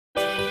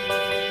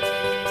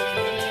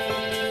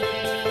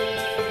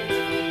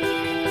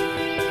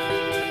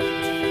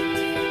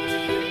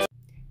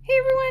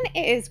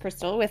is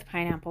Crystal with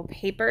Pineapple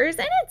Papers,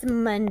 and it's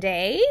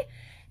Monday.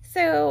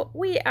 So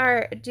we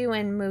are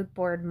doing Mood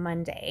Board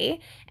Monday.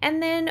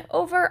 And then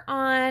over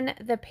on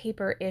the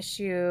Paper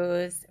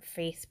Issues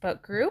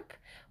Facebook group,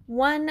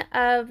 one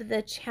of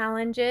the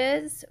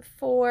challenges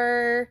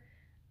for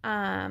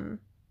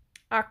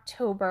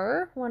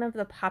October, one of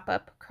the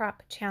pop-up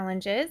crop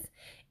challenges,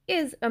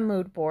 is a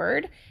mood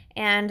board.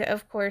 And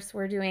of course,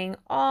 we're doing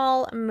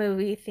all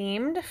movie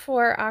themed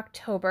for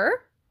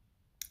October.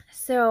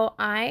 So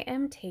I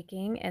am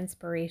taking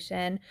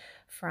inspiration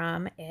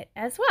from it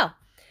as well.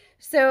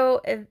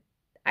 So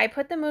I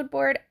put the mood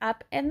board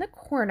up in the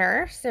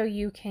corner so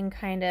you can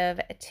kind of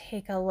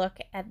take a look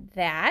at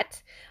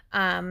that.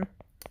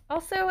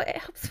 Also, it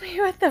helps me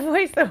with the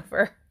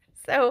voiceover.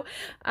 So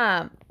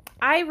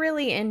I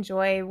really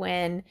enjoy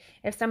when,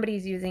 if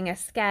somebody's using a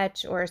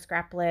sketch or a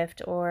scrap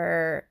lift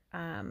or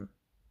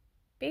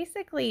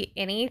basically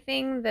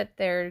anything that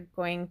they're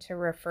going to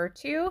refer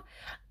to,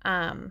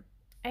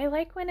 I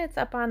like when it's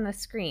up on the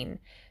screen.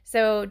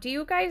 So do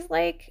you guys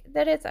like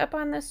that it's up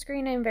on the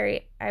screen?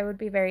 I would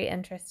be very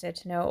interested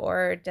to know,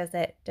 or does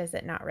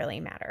it not really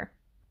matter?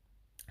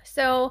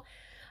 So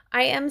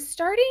I am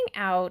starting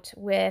out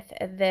with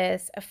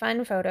this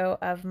fun photo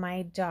of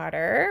my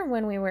daughter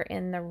when we were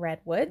in the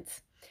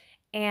redwoods.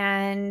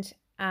 And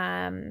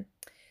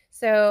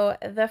so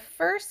the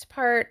first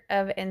part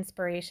of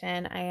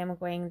inspiration I am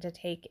going to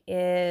take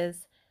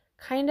is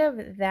kind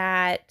of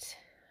that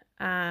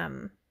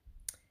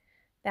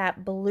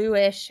that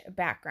bluish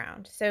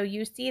background. So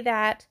you see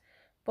that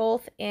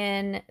both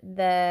in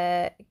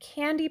the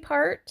candy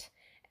part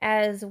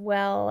as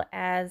well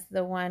as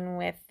the one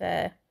with the,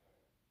 I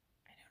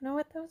don't know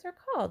what those are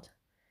called.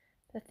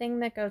 The thing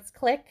that goes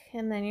click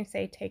and then you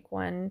say take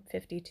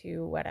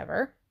 152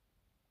 whatever.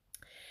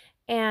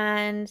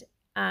 And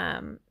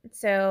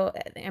so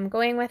I'm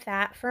going with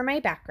that for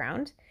my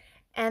background.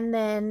 And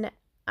then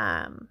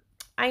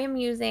I am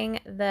using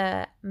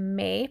the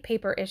May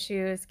Paper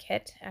Issues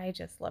kit. I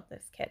just love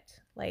this kit,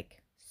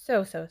 like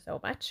so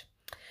much.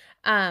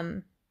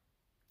 And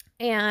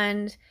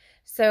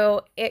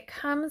so it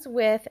comes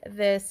with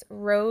this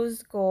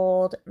rose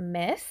gold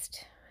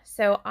mist.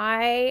 So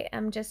I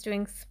am just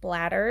doing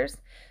splatters.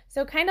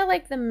 So kind of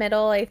like the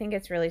middle, I think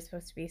it's really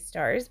supposed to be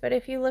stars, but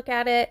if you look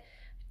at it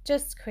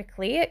just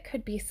quickly, it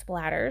could be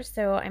splatters.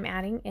 So I'm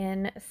adding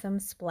in some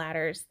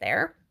splatters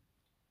there.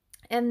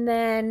 And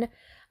then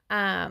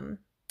I'm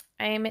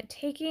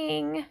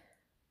taking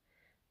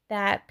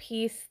that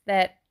piece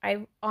that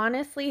I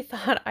honestly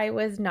thought I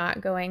was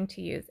not going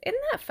to use.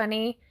 Isn't that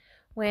funny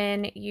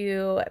when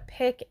you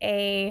pick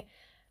a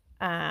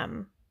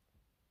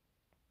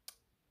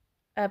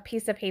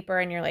piece of paper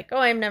and you're like, oh,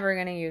 I'm never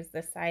going to use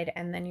this side,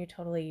 and then you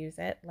totally use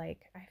it?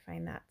 Like, I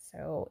find that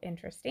so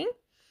interesting.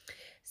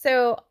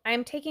 So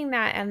I'm taking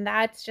that, and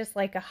that's just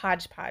like a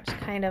hodgepodge,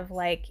 kind of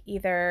like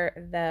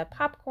either the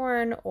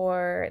popcorn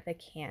or the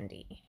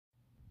candy.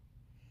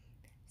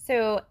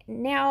 So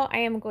now I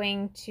am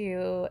going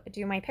to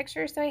do my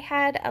picture. So I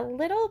had a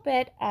little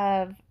bit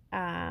of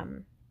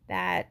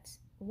that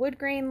wood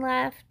grain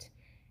left,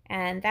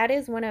 and that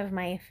is one of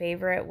my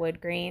favorite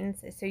wood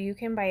grains. So you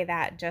can buy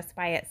that just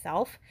by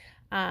itself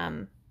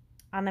on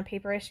the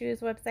Paper Issues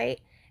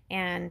website.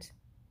 And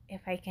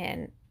if I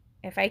can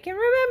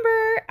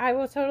remember, I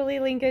will totally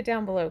link it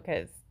down below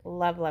because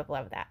love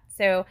that.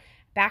 So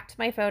back to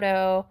my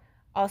photo,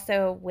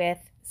 also with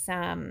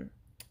some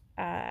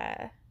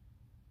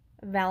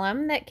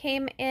vellum that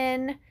came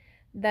in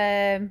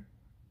the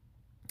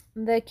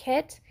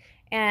kit.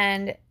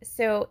 And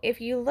so if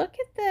you look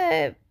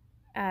at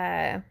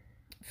the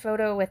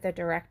photo with the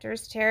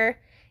director's chair,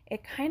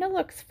 it kind of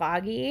looks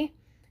foggy.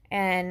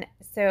 And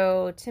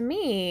so to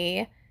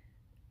me,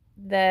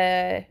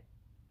 the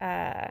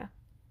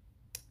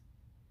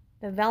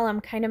vellum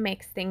kind of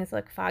makes things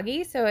look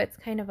foggy. So it's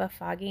kind of a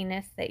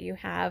fogginess that you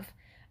have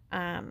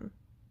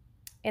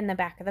in the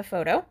back of the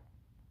photo.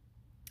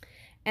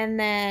 And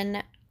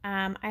then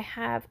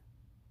I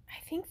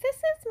think this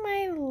is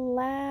my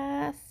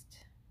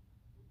last,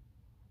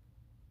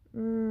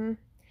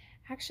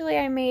 actually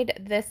I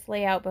made this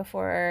layout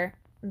before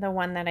the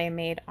one that I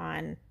made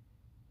on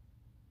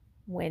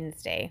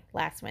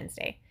last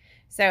Wednesday.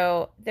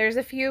 So there's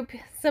a few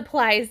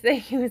supplies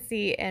that you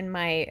see in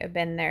my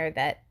bin there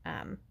that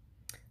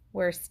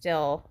we're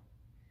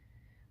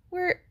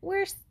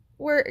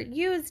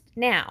used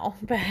now,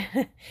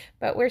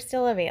 but we're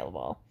still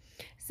available.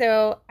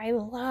 So I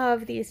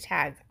love these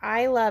tags.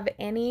 I love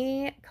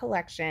any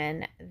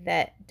collection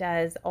that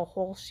does a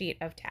whole sheet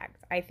of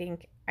tags. I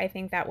think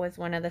that was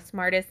one of the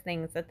smartest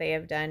things that they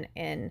have done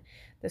in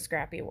the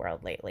Scrappy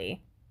world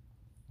lately.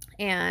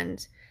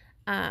 And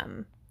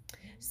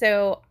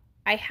so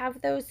I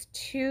have those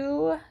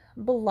two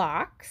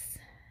blocks,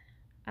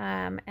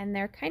 and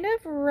they're kind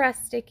of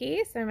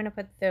rusticy, so I'm going to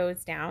put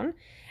those down.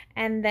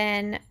 And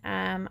then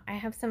I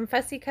have some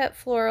fussy cut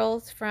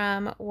florals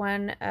from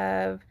one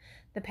of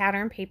the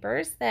pattern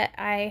papers that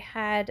I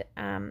had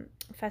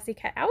fussy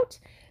cut out.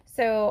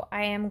 So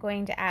I am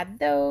going to add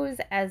those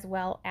as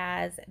well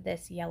as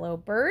this yellow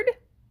bird.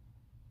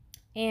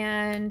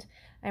 And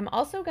I'm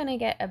also going to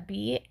get a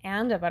bee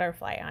and a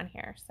butterfly on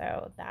here.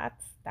 So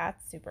that's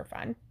super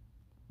fun.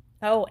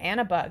 Oh, and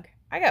a bug.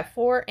 I got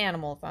 4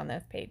 animals on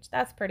this page.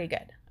 That's pretty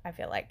good, I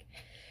feel like.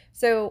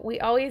 So we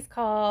always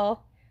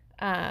call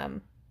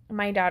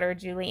my daughter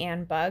Julie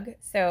Ann Bug.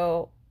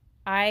 So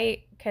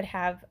I could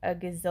have a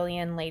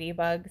gazillion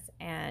ladybugs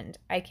and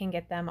I can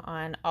get them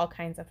on all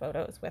kinds of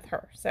photos with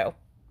her. So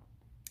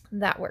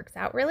that works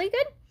out really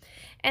good.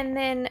 And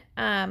then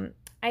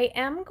I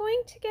am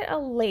going to get a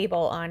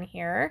label on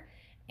here,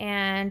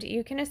 and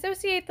you can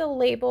associate the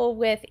label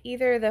with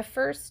either the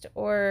first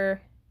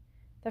or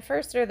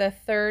the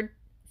third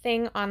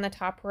thing on the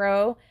top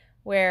row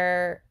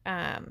where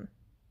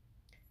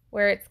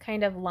it's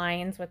kind of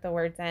lines with the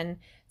words in.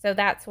 So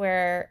that's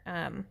where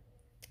I'm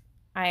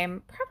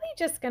probably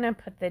just gonna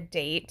put the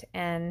date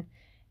and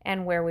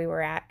where we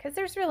were at, because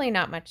there's really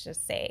not much to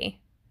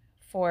say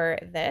for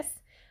this.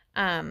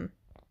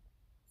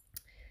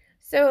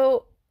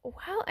 So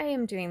while I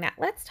am doing that,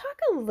 let's talk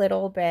a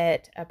little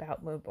bit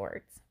about mood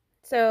boards.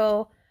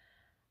 So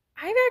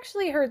I've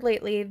actually heard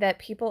lately that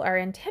people are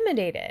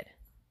intimidated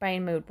by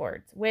mood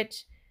boards,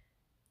 which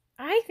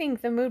I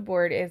think the mood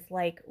board is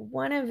like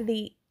one of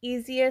the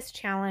easiest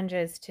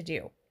challenges to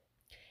do.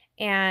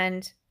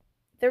 And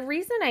the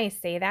reason I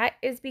say that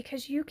is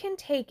because you can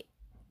take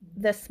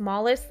the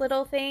smallest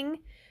little thing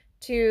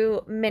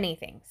to many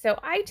things. So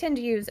I tend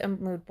to use a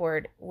mood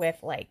board with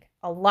like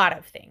a lot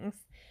of things.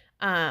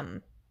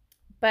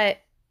 But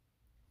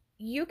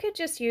you could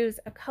just use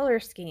a color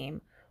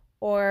scheme,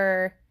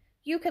 or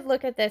you could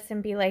look at this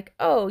and be like,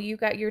 oh, you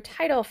got your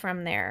title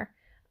from there.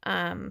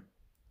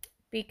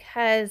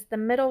 Because the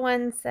middle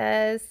one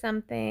says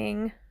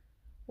something,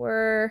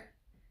 we're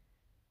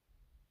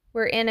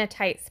in a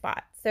tight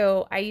spot.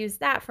 So I use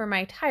that for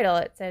my title.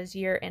 It says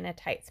you're in a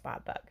tight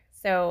spot, Bug.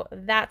 So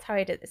that's how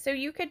I did it. So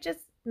you could just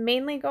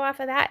mainly go off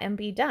of that and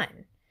be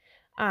done.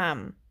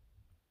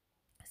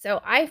 So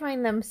I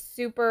find them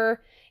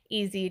super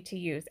easy to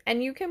use,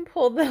 and you can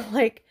pull the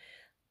like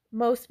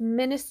most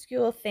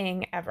minuscule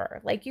thing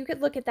ever. Like you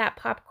could look at that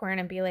popcorn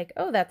and be like,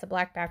 oh, that's a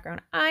black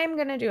background. I'm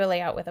going to do a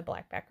layout with a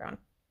black background.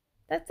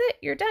 That's it.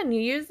 You're done.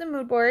 You use the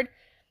mood board.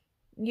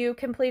 You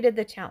completed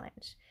the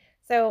challenge.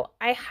 So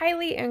I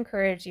highly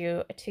encourage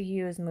you to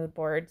use mood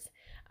boards.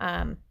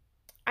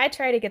 I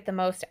try to get the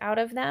most out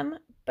of them,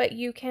 but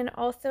you can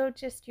also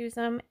just use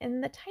them in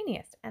the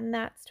tiniest, and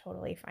that's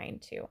totally fine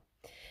too.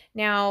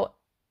 Now,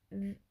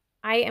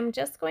 I am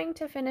just going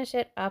to finish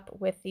it up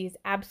with these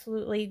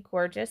absolutely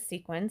gorgeous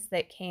sequins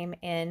that came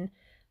in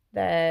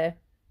the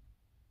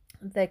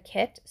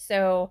kit.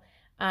 So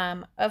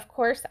of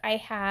course I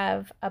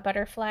have a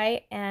butterfly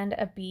and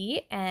a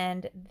bee,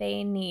 and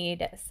they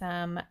need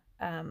some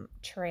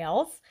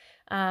trails.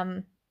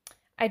 I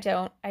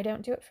don't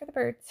do it for the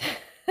birds,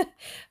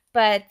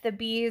 but the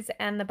bees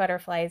and the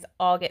butterflies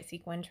all get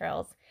sequin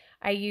trails.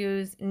 I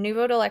use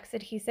Nuvo Deluxe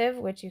adhesive,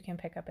 which you can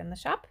pick up in the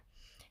shop.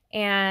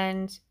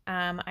 And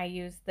I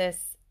use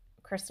this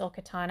crystal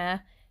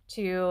katana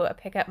to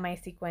pick up my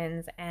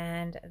sequins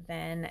and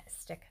then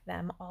stick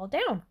them all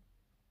down.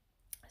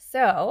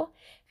 So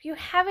if you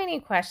have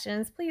any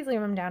questions, please leave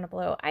them down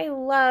below. I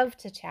love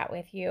to chat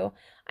with you.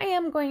 I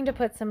am going to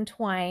put some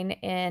twine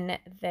in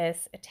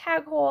this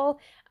tag hole.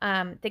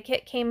 The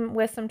kit came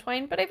with some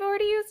twine, but I've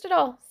already used it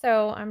all.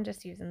 So I'm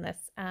just using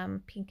this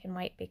pink and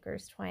white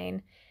baker's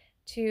twine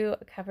to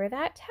cover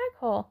that tag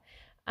hole.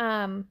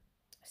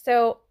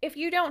 So if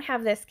you don't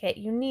have this kit,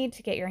 you need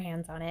to get your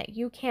hands on it.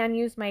 You can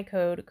use my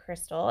code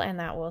Crystal, and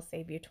that will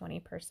save you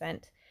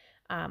 20%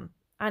 on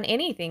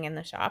anything in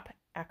the shop,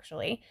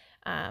 actually.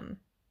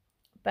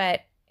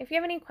 But if you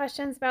have any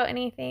questions about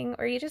anything,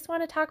 or you just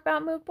want to talk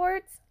about mood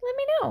boards, let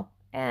me know,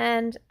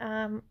 and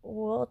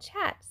we'll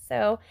chat.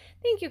 So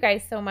thank you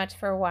guys so much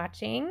for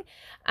watching.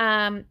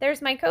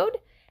 There's my code,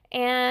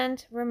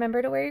 and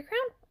remember to wear your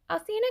crown.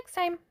 I'll see you next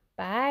time.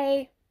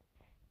 Bye.